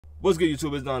What's good,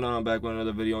 YouTube? It's Don. I'm back with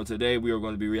another video, and today we are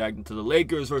going to be reacting to the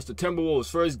Lakers versus the Timberwolves.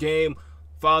 First game,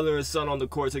 father and son on the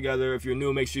court together. If you're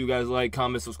new, make sure you guys like,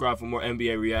 comment, subscribe for more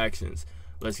NBA reactions.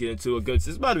 Let's get into a good.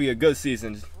 It's about to be a good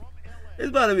season. It's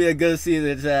about to be a good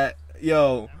season, chat.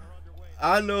 Yo,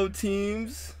 I know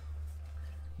teams.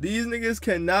 These niggas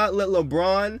cannot let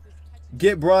LeBron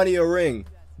get Bronny a ring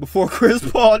before Chris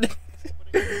Paul.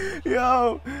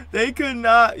 Yo, they could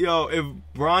not. Yo, if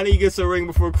Bronny gets a ring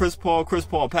before Chris Paul,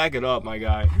 pack it up, my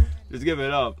guy. Just give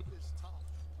it up.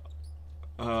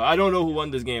 I don't know who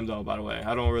won this game, though, by the way.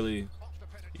 I don't really.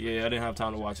 Yeah, I didn't have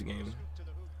time to watch the game.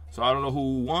 So I don't know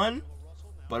who won.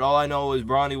 But all I know is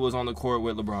Bronny was on the court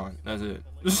with LeBron. That's it.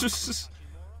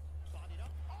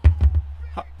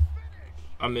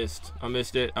 I missed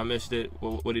it.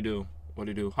 What'd he do?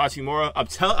 Hachimura.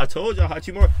 I told y'all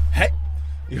Hachimura. Hey.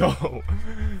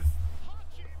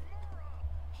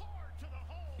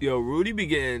 Yo, Rudy be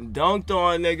getting dunked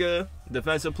on, nigga.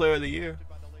 Defensive Player of the Year.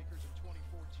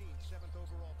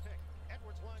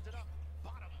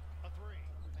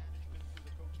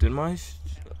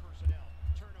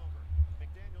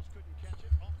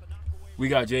 We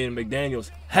got Jaden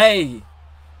McDaniels. Hey!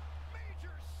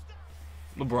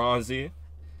 LeBron Z.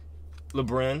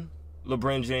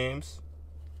 LeBron James.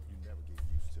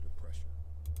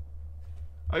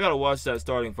 I gotta watch that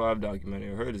starting five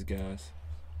documentary. I heard his gas.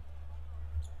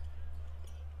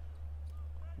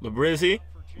 LeBrizzy.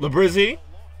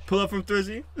 Pull up from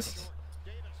Thrizzy.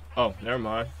 Oh, never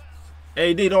mind.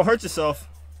 AD, don't hurt yourself.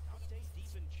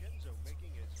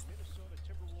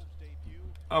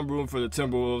 I'm rooting for the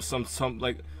Timberwolves. Some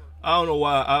like, I don't know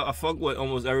why. I fuck with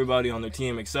almost everybody on their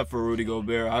team except for Rudy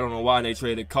Gobert. I don't know why they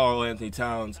traded Karl Anthony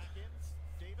Towns.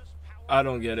 I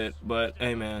don't get it, but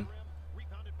hey, man.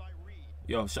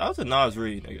 Yo, shout out to Nas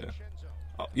Reed, nigga.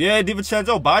 Oh, yeah,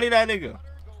 DiVincenzo, body that nigga.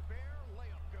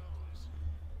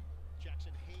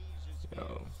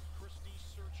 Yo.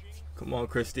 Come on,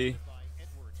 Christie.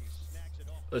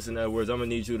 Listen, Edwards, I'm gonna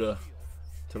need you to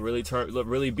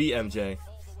really beat MJ.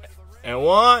 And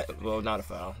one, well, not a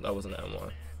foul. That wasn't an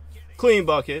M1. Clean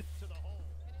bucket.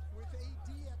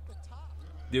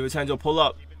 DiVincenzo, pull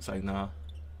up. It's like, nah.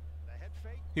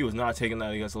 He was not taking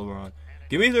that against LeBron.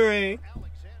 Give me three.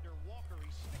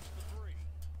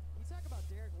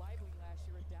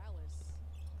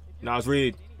 Nas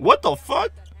Reed. What the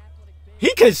fuck?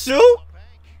 He can shoot?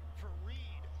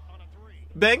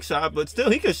 Bank shot, but still,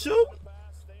 he can shoot.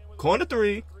 Corner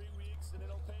three.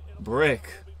 Brick.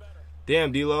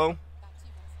 Damn, D-Lo.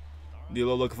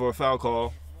 D-Lo looking for a foul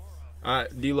call.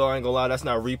 D-Lo, I ain't gonna lie, that's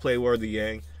not replay worthy,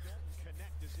 gang.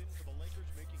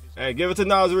 Hey, give it to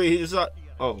Nas Reed. He just shot.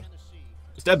 Oh.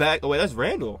 Step back. Oh, wait, that's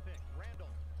Randall.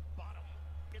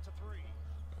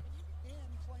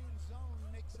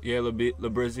 Yeah,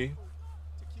 LeBrizzy.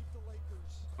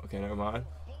 Okay, never mind.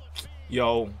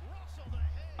 Yo,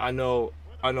 I know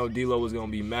D-Lo was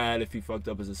gonna be mad if he fucked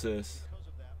up his assist.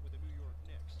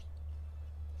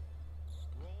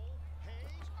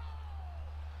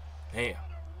 Damn.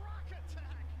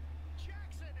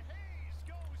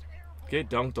 Get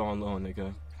dunked on low,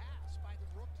 nigga.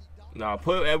 Nah,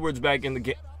 put Edwards back in the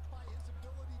game.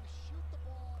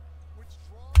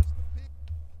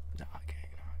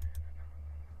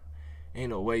 Ain't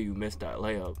no way you missed that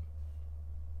layup.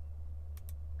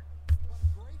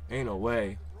 Ain't no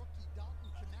way.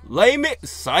 Lame it,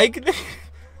 psych.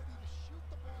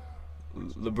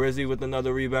 LeBrizzy with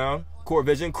another rebound. Court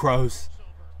vision, Crows.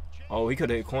 Oh, he could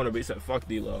have hit corner, but he said, fuck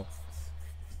D-Lo.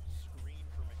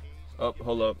 Oh,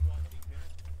 hold up.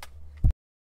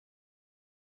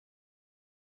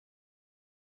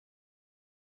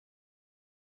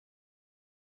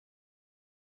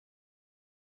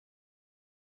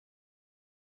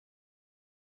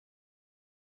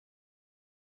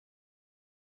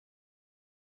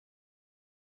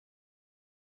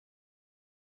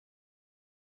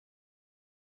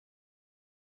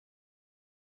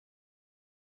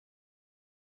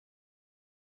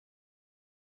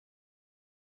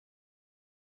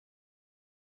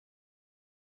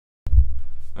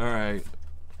 All right.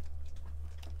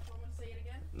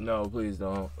 No, please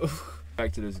don't.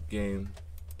 Back to this game.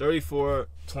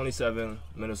 34-27,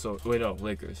 Minnesota. Wait, no,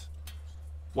 Lakers.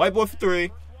 White boy for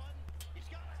three.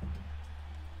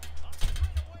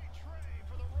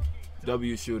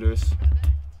 W shooters.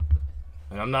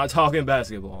 And I'm not talking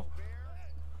basketball.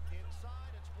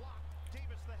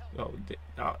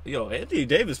 Yo, Anthony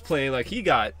Davis playing like he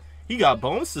got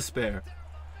bones to spare.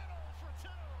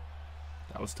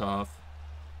 That was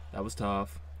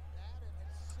tough.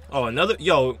 Oh, another.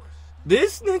 Yo,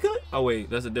 this nigga. Oh, wait.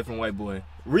 That's a different white boy.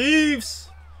 Reeves.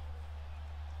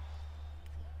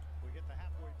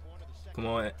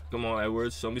 Come on,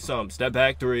 Edwards. Show me something. Step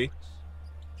back, 3.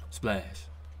 Splash. That's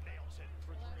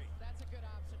a good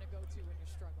option to go to when you're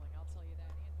struggling, I'll tell you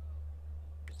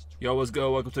that. Yo, what's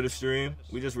good? Welcome to the stream.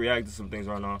 We just reacted to some things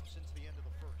right now.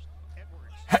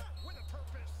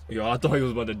 Yo, I thought he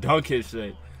was about to dunk his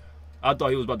shit.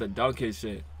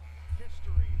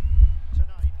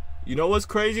 You know what's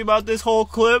crazy about this whole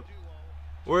clip?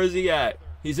 Where is he at?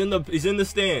 He's in the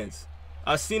stands.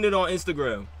 I seen it on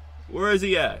Instagram. Where is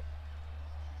he at?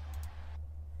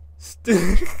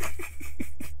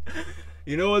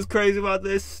 You know what's crazy about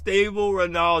this? Stable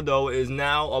Ronaldo is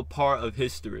now a part of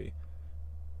history.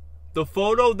 The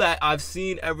photo that I've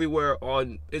seen everywhere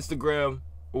on Instagram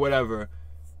or whatever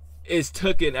is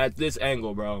taken at this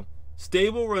angle, bro.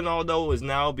 Stable Ronaldo is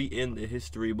now be in the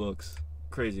history books.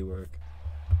 Crazy work.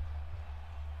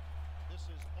 This is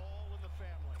all in the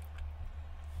family.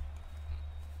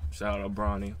 Shout out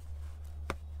Bronny.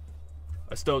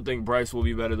 I still think Bryce will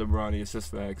be better than Bronny. It's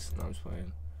just facts. No, I'm just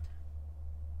playing.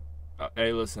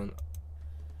 Hey, listen.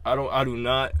 I do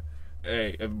not.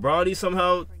 Hey, if Bronny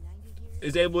somehow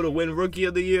is able to win Rookie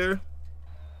of the Year, And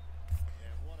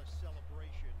what a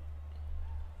celebration.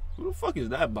 who the fuck is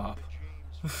that Bob?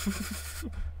 James,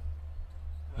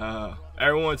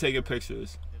 Everyone taking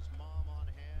pictures. his mom on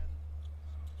hand.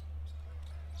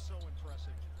 So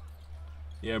impressive.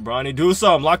 Yeah, Bronny, do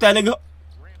something. Lock that nigga.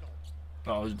 Randall.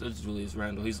 Oh, this is Julius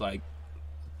Randle. He's like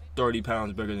 30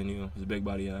 pounds bigger than you. His big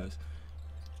body ass.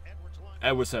 Edwards line.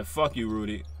 Edwards said, fuck you,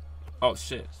 Rudy. Oh,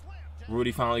 shit.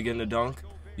 Rudy finally getting a dunk.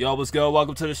 Yo, what's good?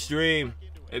 Welcome to the stream.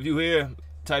 If you here,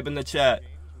 type in the chat.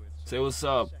 Say what's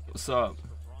up. What's up?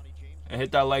 And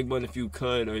hit that like button if you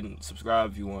could, or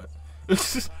subscribe if you want.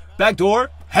 Back door.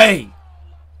 Hey!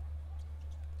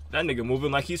 That nigga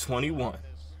moving like he's 21. First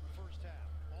half.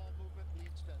 All movement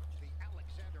leads to the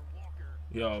Alexander Walker.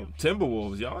 Yo,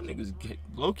 Timberwolves, y'all niggas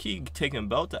low-key taking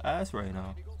belt to ass right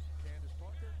now. Candace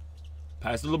Parker.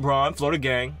 Pass to LeBron, floater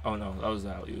gang. Oh no, that was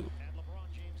out. You And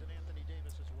LeBron James and Anthony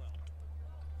Davis as well.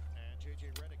 And J.J.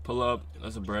 Redick. pull up.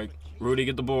 That's a break. Rudy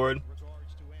get the board.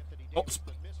 Regards to Anthony Oh, Davis,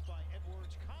 but missed by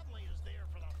Edwards. Conley is there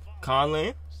for the follow.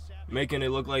 Conley making it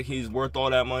look like he's worth all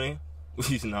that money.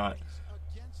 He's not.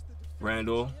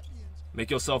 Randall, make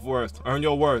yourself worth. Earn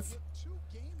your worth.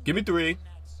 Give me 3.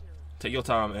 Take your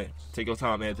time, eh? Take your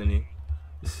time, Anthony.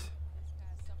 Past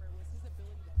summer was his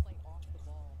ability to play off the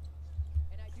ball.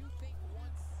 And I do think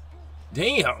once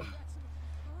Damn.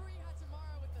 Rory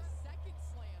Hachimura with the second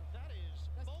slam. That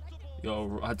is multiple.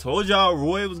 Yo, I told y'all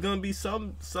Roy was gonna be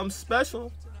some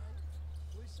special.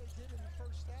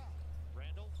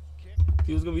 Randall kick.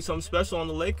 He was gonna be something special on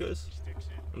the Lakers. Sticks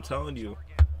it. I'm telling you.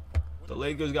 The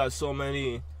Lakers got so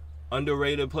many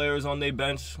underrated players on their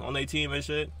bench, on their team and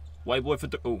shit. White boy for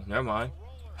oh, never mind.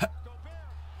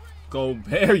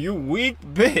 Gobert, you weak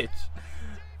bitch.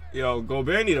 Yo,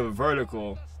 Gobert need a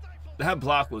vertical. That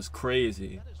block was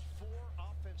crazy. That is 4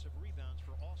 offensive rebounds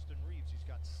for Austin Reeves. He's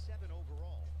got 7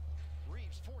 overall.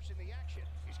 Reeves forcing the action.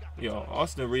 He's got the Yo, touch.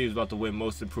 Austin Reeves about to win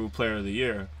Most Improved Player of the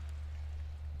Year.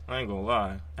 I ain't gonna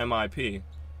lie. MIP.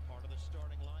 Part of the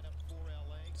starting lineup for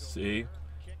LA. See?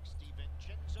 Kicks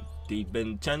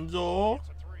DiVincenzo. DiVincenzo. It's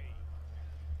a 3.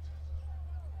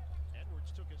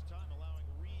 Edwards took his time, allowing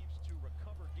Reeves to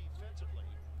recover defensively.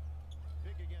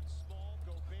 Big against small.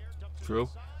 Gobert dumps it True.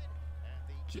 inside.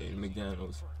 And the Jay easy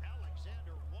McDaniels. for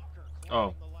Alexander Walker Oh,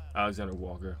 climbing the ladder. Alexander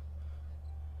Walker.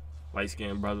 Light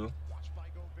skinned brother. Watched by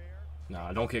Gobert.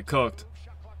 Nah, don't get cooked.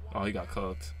 Shot clock Oh, he got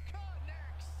cooked.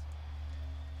 connects.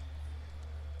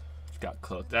 Got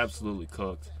cooked. Absolutely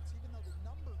cooked.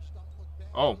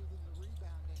 Oh.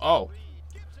 Oh.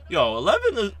 Yo,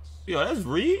 11 is... Yo, that's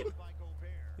Reed? By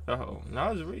Gobert. Oh,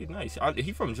 now it's Reed. Nice.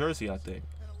 He from Jersey, I think.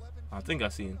 I think I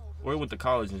seen. Or he went to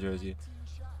college in Jersey.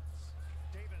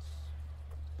 Davis.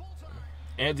 Bolton.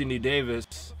 Anthony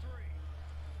Davis.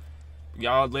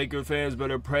 Y'all Laker fans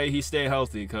better pray he stay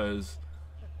healthy, because...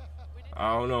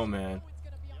 I don't know, man. it's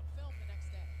going to be on film the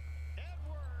next day.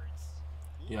 Edwards.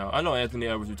 Yeah, I know Anthony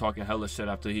Edwards be talking hella shit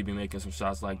after he be making some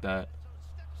shots like that.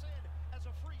 Steps in as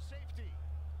a free safety.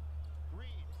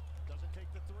 Reeves doesn't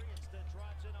take the 3, instead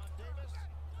drives in on Davis.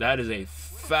 That is a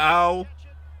foul. And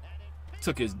it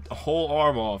Took his whole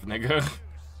arm off, nigga. James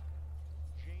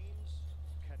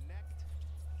connect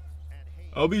and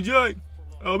Hayes LBJ.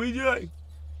 for long. LBJ.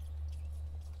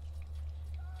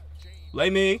 James Lay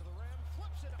me. to the rim,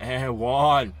 flips it And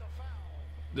one.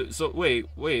 the foul. So,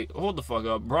 wait. Hold the fuck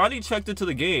up. Bronny checked into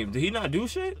the game. Did he not do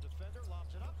shit? The defender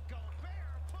lobs it up.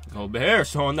 Gobert puts Gobert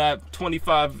showing that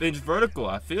 25-inch vertical.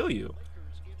 I feel you. Lakers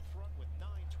in front with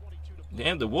 9:22 to play.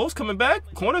 Damn, the Wolves coming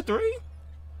back? Corner 3?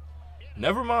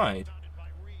 Never mind. Rebounded by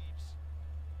Reeves.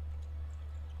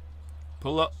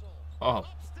 Pull up. Oh.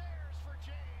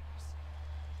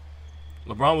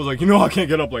 LeBron was like, you know, I can't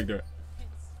get up like that.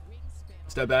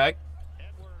 Step back.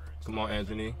 Come on,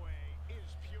 Anthony. Uh-oh,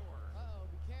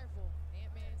 be careful.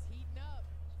 Ant-Man's heating up.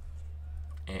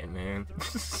 Ant-Man.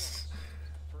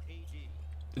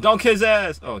 Dunk his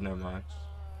ass. Oh, never mind.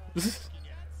 To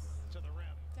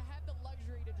have the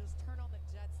luxury to just turn on the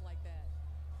Jets like that.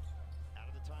 Out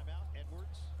of the timeout,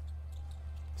 Edwards.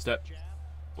 Step.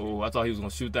 Oh, I thought he was going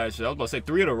to shoot that shit. I was about to say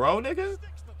 3 in a row, nigga.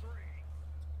 Sticks the three.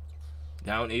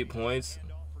 Down 8 points.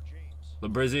 Handoff for James.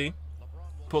 LeBrizzi.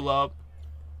 LeBron will Pull up.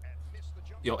 and miss the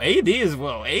jump. Yo, AD is,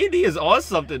 well, AD is on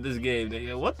something this game,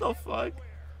 nigga. What the fuck?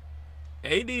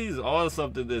 AD is on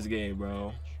something this game,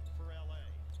 bro. For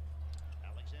LA.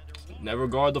 Alexander Never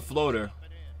guard the floater.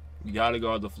 You gotta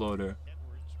guard the floater.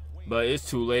 Edwards. But it's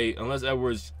too late. Unless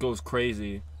Edwards goes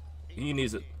crazy. He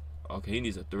needs a... Okay, he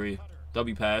needs a 3.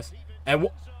 W pass. And...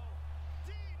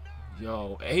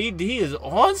 Yo, AD is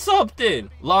on something.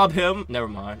 Lob him. Never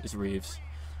mind. It's Reeves.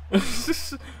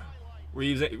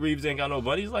 Reeves ain't got no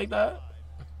buddies like that.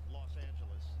 Los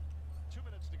Angeles. 2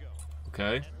 minutes to go.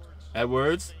 Okay.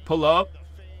 Edwards. Pull up. The fade,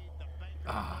 the bank.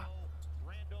 Ah.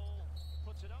 Randall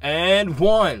puts it up. And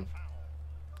 1.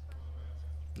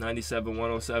 97,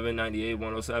 107, 98,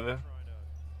 107.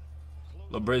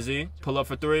 LeBrizzi. Pull up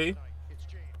for 3. It's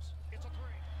James. It's a three.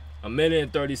 A minute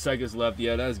and 30 seconds left.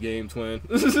 Yeah, that's game, twin.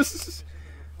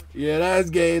 Yeah, that's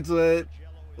game, twin.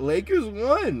 Lakers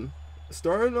won.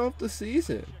 Starting off the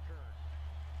season.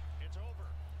 It's over.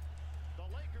 The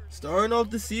Lakers Starting off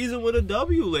the season with a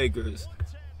W, Lakers.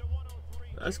 110 to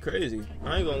 103. That's crazy.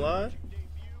 I ain't gonna lie. Debut.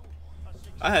 A 6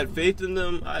 I had faith in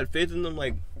them.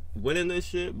 Like, winning this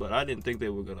shit, but I didn't think they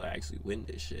were gonna actually win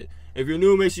this shit. If you're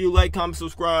new, make sure you like, comment,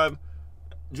 subscribe,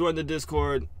 join the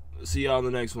Discord. See y'all in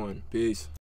the next one. Peace.